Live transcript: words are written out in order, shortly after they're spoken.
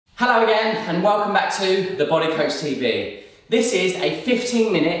Hello again and welcome back to the Body Coach TV. This is a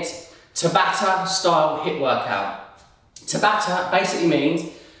 15-minute Tabata style HIIT workout. Tabata basically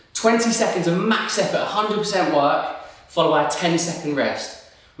means 20 seconds of max effort, 100% work, followed by a 10-second rest.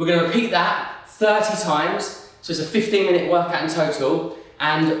 We're going to repeat that 30 times, so it's a 15-minute workout in total,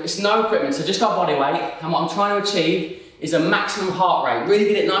 and it's no equipment, so just our body weight, and what I'm trying to achieve is a maximum heart rate, really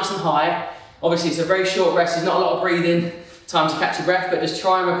get it nice and high. Obviously it's a very short rest, there's not a lot of breathing, time to catch your breath, but just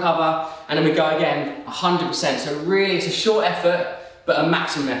try and recover, and then we go again 100%. So really it's a short effort, but a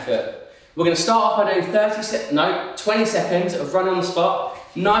maximum effort. We're going to start off by doing 20 seconds of running on the spot,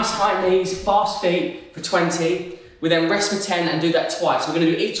 nice high knees, fast feet for 20. We then rest for 10 and do that twice. We're going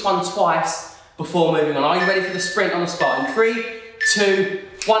to do each one twice before moving on. Are you ready for the sprint on the spot? In 3, 2,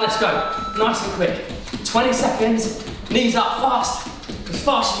 1, let's go. Nice and quick. 20 seconds, knees up fast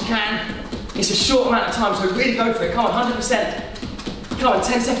as you can. It's a short amount of time, so really go for it. Come on, 100%. Come on,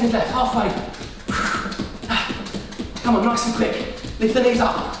 10 seconds left, halfway. Come on, nice and quick. Lift the knees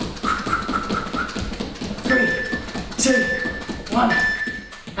up. 3, 2, 1.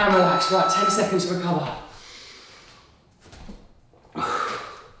 And relax. Right, 10 seconds to recover.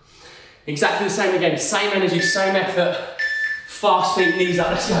 Exactly the same again. Same energy, same effort. Fast feet, knees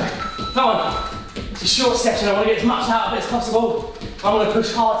up. Let's go. Come on. It's a short section. I want to get as much out of it as possible. I want to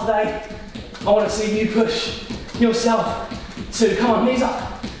push hard today. I want to see you push yourself too. Come on, knees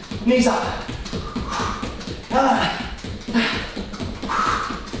up, knees up.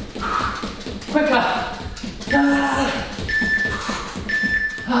 Quicker.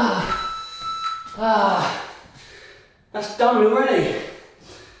 That's done already.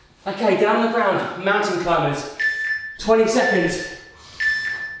 Okay, down on the ground, mountain climbers. 20 seconds.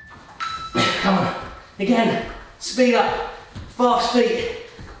 Come on, again, speed up, fast feet.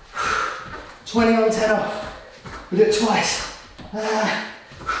 20 on, 10 off. We do it twice.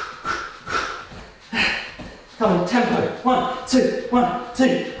 Come on, tempo. 1, 2, 1,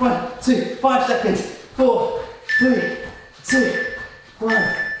 2, 1, 2. 5 seconds. 4, 3, 2,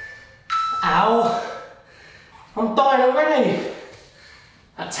 1. Ow. I'm dying already.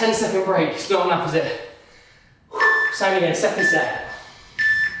 That 10-second break, it's not enough, is it? Same again, second set.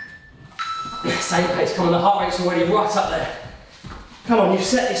 Same pace, come on, the heart rate's already right up there. Come on, you've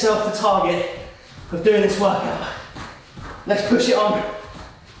set yourself the target of doing this workout. Let's push it on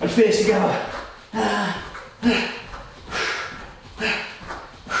and finish together.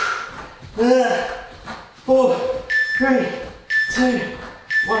 4, 3, 2,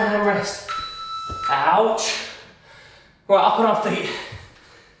 1, and rest. Ouch. Right, up on our feet.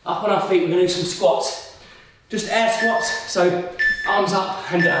 Up on our feet, we're gonna do some squats. Just air squats, so arms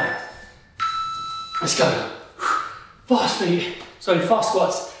up and down. Let's go. Fast feet, sorry, fast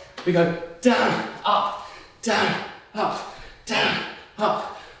squats. We go down, up, down, up, down,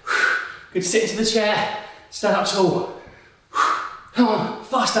 up. Good, sit into the chair, stand up tall. Come on,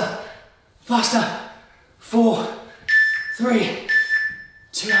 faster, faster. 4, 3,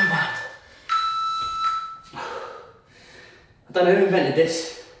 2, and 1. I don't know who invented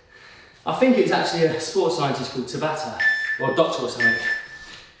this. I think it's actually a sports scientist called Tabata, or a doctor or something.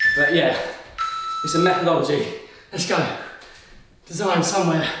 But yeah, it's a methodology. Let's go. Designed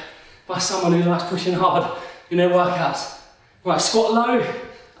somewhere by someone who likes pushing hard in their workouts. Right, squat low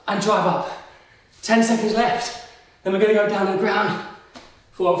and drive up. 10 seconds left. Then we're gonna go down on the ground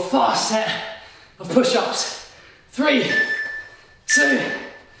for a fast set of push-ups. 3, 2,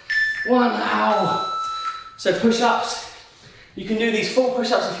 1, ow. So push-ups, you can do these full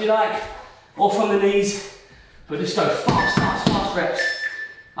push-ups if you like, or from the knees, but just go fast, fast, fast reps.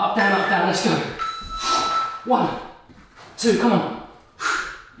 Up, down, let's go. 1, 2, come on.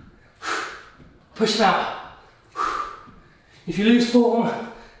 Push them out. If you lose form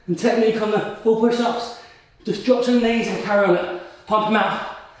and technique on the full push-ups, just drop to the knees and carry on it. Pump them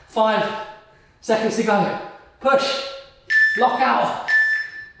out. 5 seconds to go. Push, lock out,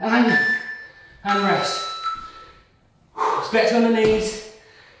 and rest. It's better on the knees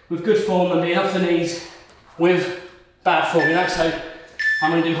with good form than being off the knees with bad form, you know? So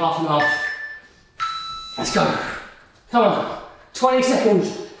I'm gonna do half and half. Let's go. Come on, 20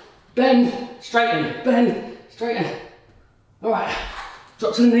 seconds. Bend, straighten, bend, straighten. All right,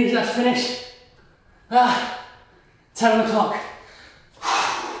 drop to the knees, let's finish. 10 on the clock.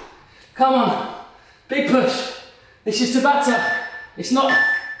 Come on, big push. This is Tabata. It's not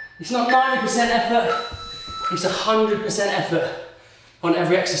 90% effort, it's 100% effort on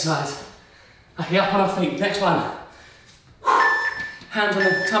every exercise. Okay, up on our feet, next one. Hands on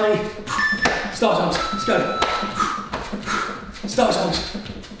the tummy. Star jumps, let's go. Star jumps.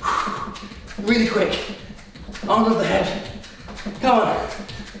 Really quick. Arms over the head. Come on.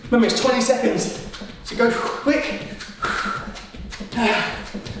 Remember, it's 20 seconds, so go quick.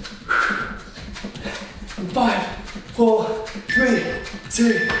 And 5, 4, 3,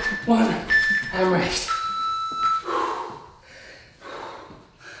 2, 1, and rest.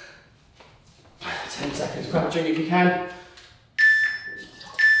 10 seconds, grab a drink if you can.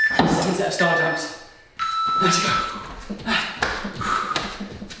 Second set of star jumps. Let's go.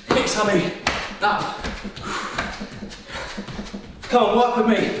 Hit tummy, up. Come on, work with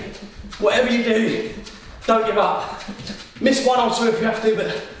me. Whatever you do, don't give up. Miss 1 or 2 if you have to,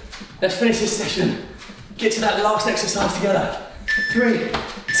 but let's finish this session. Get to that last exercise together. 3,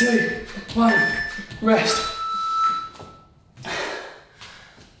 2, 1, rest.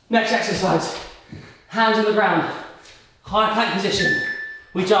 Next exercise, hands on the ground, high plank position.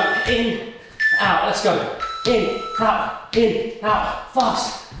 We jump in, out, let's go. In, out,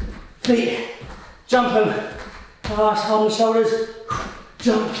 fast. Feet, jump them. Fast, hold the shoulders.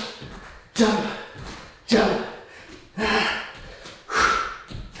 Jump, jump, jump.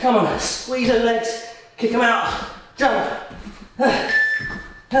 Come on, squeeze the legs, kick them out, jump.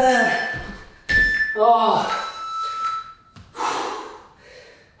 Oh.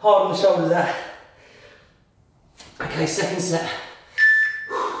 Hard on the shoulders there. Okay, second set.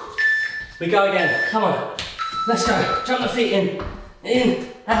 We go again, come on. Let's go, jump the feet in,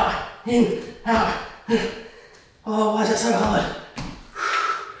 out, in, out. Oh, why is that so hard?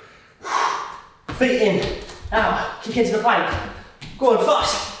 Feet in, out, kick into the plank. Go on,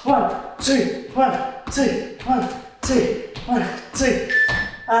 fast. 1, 2, 1, 2, 1, 2, 1, 2.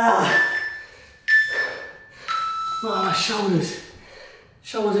 Ah. Oh, my shoulders.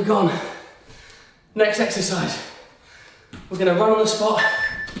 Shoulders are gone. Next exercise. We're gonna run on the spot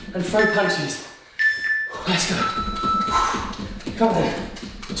and throw punches. Let's go. Come on then.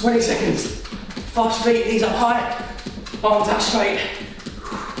 20 seconds. Fast feet, knees up high, arms out straight.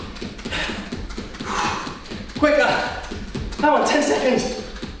 Quicker. Come on, 10 seconds.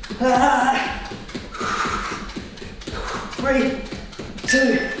 3,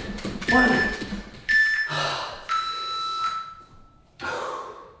 2, 1.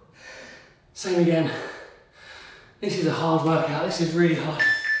 Same again. This is a hard workout. This is really hard.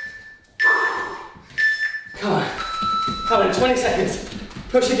 Come on. Come on, 20 seconds.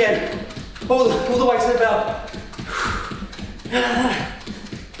 Push again. Pull the way to the bell.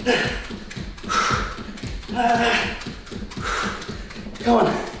 Come on.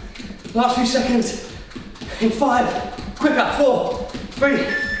 Last few seconds. In 5. Quicker. 4, 3,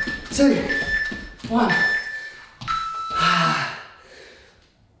 2, 1.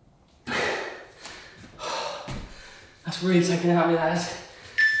 That's really taking it out of me, that is.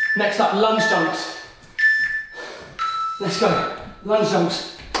 Next up, lunge jumps. Let's go. Lunge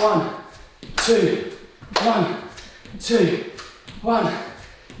jumps. 1, 2, 1, 2, 1,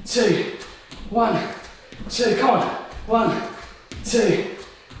 2, 1, 2. Come on. 1, 2,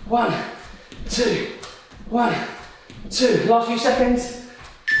 1, 2, 1, 2. Last few seconds.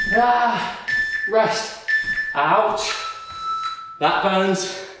 Rest. Ouch. That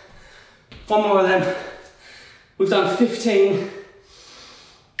burns. One more of them. We've done 15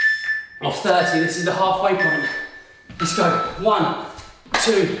 of 30. This is the halfway point. Let's go. 1,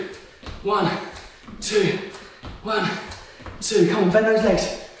 2, 1, 2, 1, 2. Come on, bend those legs.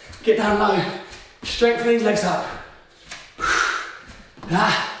 Get down low. Strengthen these legs up.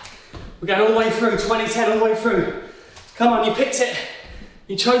 We're going all the way through, 20-10 all the way through. Come on, you picked it.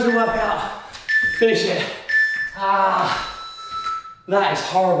 You chose the workout. Finish it. That is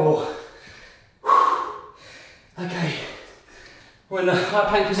horrible. Okay, we're in the high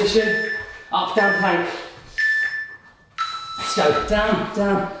plank position. Up, down plank. Let's go. Down,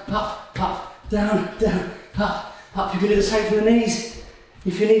 down, up, up, down, down, up, up. You can do the same for the knees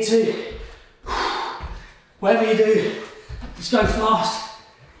if you need to. Whatever you do, just go fast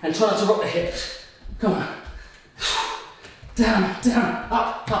and try not to rock the hips. Come on. Down, down,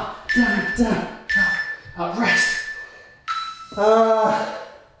 up, up, down, down, up, up. Rest.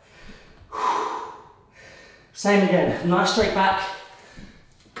 Same again. Nice straight back.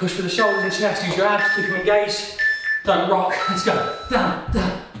 Push for the shoulders and chest. Use your abs. Keep them engaged. Don't rock. Let's go. Down,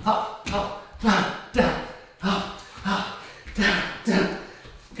 down, up, up, down, down, up, up, down, down.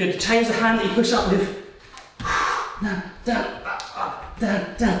 Good. Change the hand that you push up with. Down, down, up,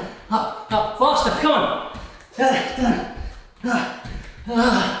 down, down, up, up. Faster. Come on. Down,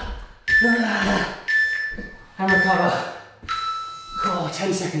 and recover. Oh,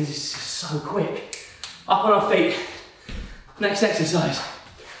 10 seconds is so quick. Up on our feet. Next exercise.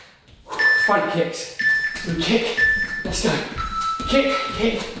 Front kicks. We kick. Let's go. Kick,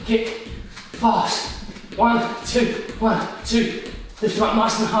 kick, kick. Fast. 1, 2, 1, 2. Lift them up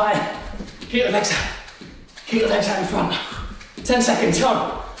nice and high. Keep the legs out. Keep the legs out in front. 10 seconds, come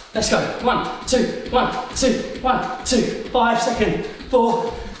on. Let's go. 1, 2, 1, 2, 1, 2. 5 seconds.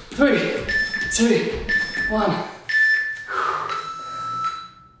 4, 3, 2, 1.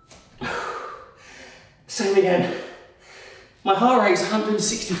 Same again. My heart rate is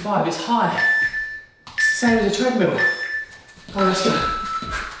 165, it's high. Same as a treadmill. Oh, let's go.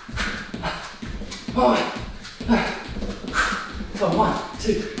 1,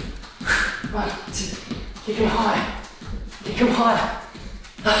 2, 1, 2. Kick them high. Kick them high.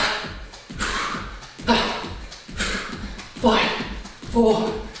 5, 4,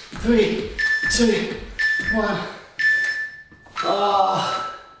 3, 2, 1.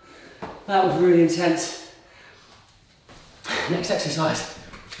 Oh, that was really intense. Next exercise.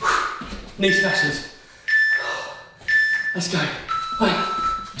 Knee thrusters. Let's go. 1,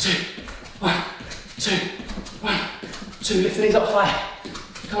 2, 1, 2, 1, 2. Lift the knees up high.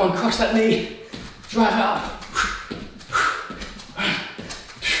 Come on, crush that knee. Drive it up.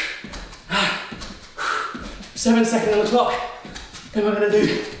 7 seconds on the clock. Then we're going to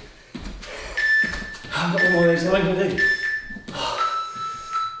do. I've got one more of these. Then we're going to do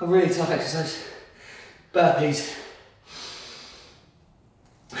a really tough exercise. Burpees.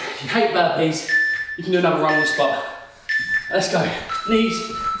 If you hate burpees, you can do another run on the spot. Let's go. Knees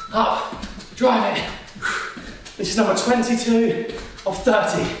up. Drive it. This is number 22 of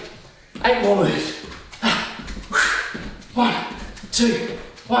 30. 8 more moves. 1, 2,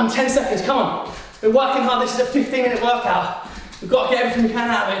 1. 10 seconds. Come on. We're working hard. This is a 15-minute workout. We've got to get everything we can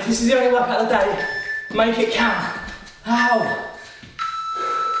out of it. If this is the only workout of the day, make it count. Ow.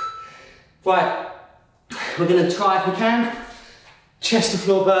 Right. We're going to try, if we can, chest to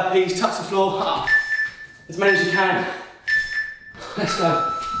floor burpees, touch the floor, up. As many as you can. Let's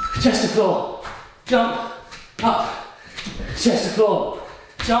go. Chest to floor. Jump. Up. Chest to floor.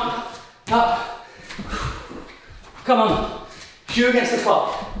 Jump. Up. Come on. Due against the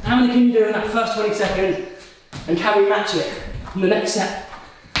clock. How many can you do in that first 20 seconds? And can we match it in the next set?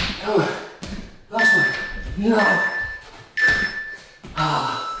 Come on. Last one. No.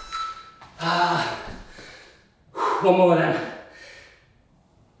 One more then.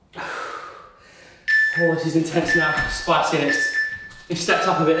 Oh, this is intense now. Spicy and it's stepped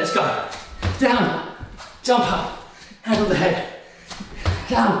up a bit. Let's go. Down. Jump up. Hand on the head.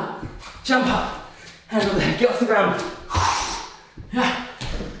 Down. Jump up. Hand on the head. Get off the ground. Yeah.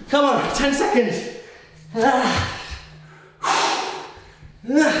 Come on. 10 seconds.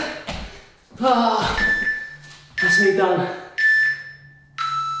 That's me done.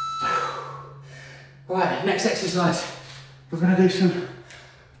 Right, next exercise. We're going to do some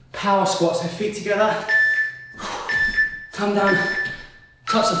power squats. So feet together. Come down.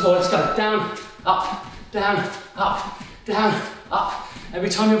 Touch the floor. Let's go. Down, up, down, up, down, up. Every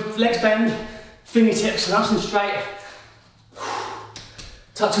time your legs bend, fingertips nice and straight.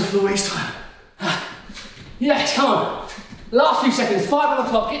 Touch the floor each time. Yes, come on. Last few seconds. 5 on the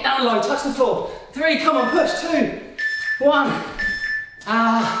clock. Get down low. Touch the floor. 3. Come on. Push. 2, 1.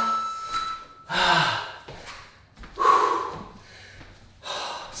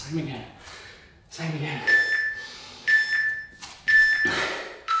 Same again. Same again.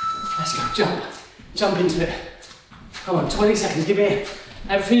 Let's go. Jump. Jump into it. Come on. 20 seconds. Give me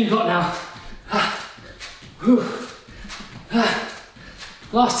everything you've got now.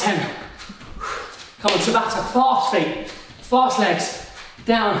 Last 10. Come on, Tabata. Fast feet. Fast legs.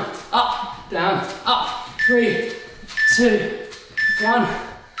 Down, up, 3, 2, 1.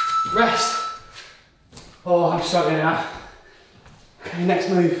 Rest. Oh, I'm struggling now. Okay, next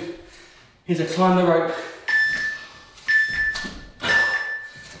move is a climb the rope.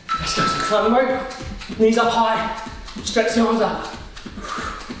 Let's go. So climb the rope. Knees up high. Stretch the arms up.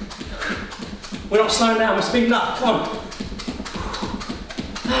 We're not slowing down. We're speeding up. Come on.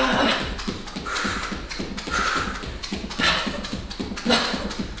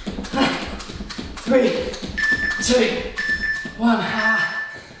 3, 2, 1.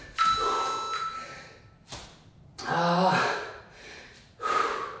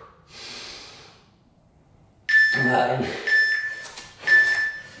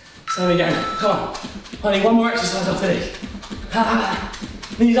 Same again. Come on. I need one more exercise after this.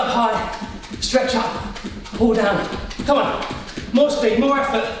 Knees up high. Stretch up. Pull down. Come on. More speed, more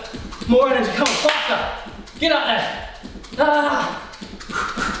effort, more energy. Come on, faster. Get up there.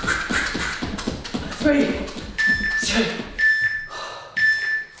 3, 2.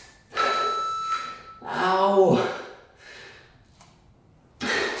 Ow.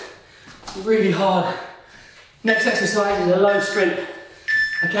 Really hard. Next exercise is a low sprint.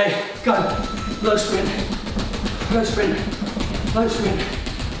 Okay, go. Low sprint. Low sprint. Low sprint.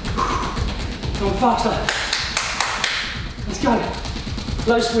 Come on, faster. Let's go.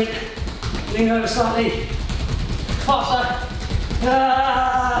 Low sprint. Lean over slightly. Faster.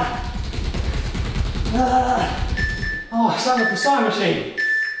 Oh, I sound like a sewing machine.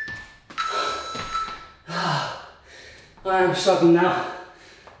 I am struggling now.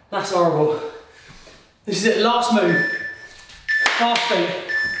 That's horrible. This is it, last move. Fast feet.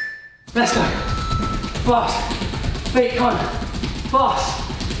 Let's go. Fast. Feet, come on. Fast.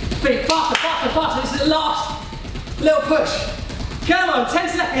 Feet, faster, faster, faster. This is the last little push. Come on, 10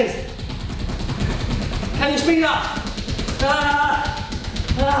 seconds. Can you speed it up?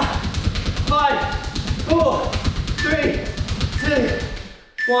 5, 4, 3, 2,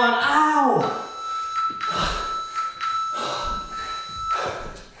 1. Ow!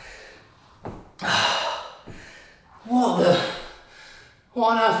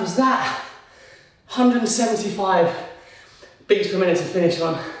 What on earth was that? 175 beats per minute to finish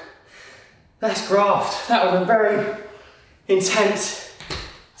on. That's graft. That was a very intense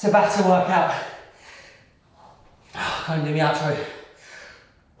Tabata workout. Can't do the outro.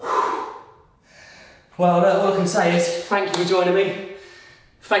 Well, look, all I can say is thank you for joining me.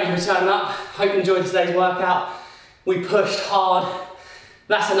 Thank you for turning up. Hope you enjoyed today's workout. We pushed hard.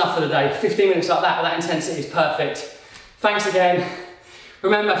 That's enough for the day. 15 minutes like that with that intensity is perfect. Thanks again.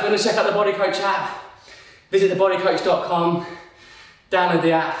 Remember, if you want to check out the Body Coach app, visit thebodycoach.com, download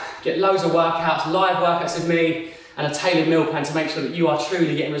the app, get loads of workouts, live workouts with me, and a tailored meal plan to make sure that you are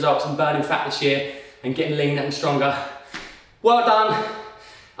truly getting results and burning fat this year and getting leaner and stronger. Well done.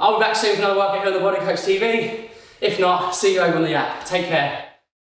 I'll be back soon for another workout here on the Body Coach TV. If not, see you over on the app. Take care.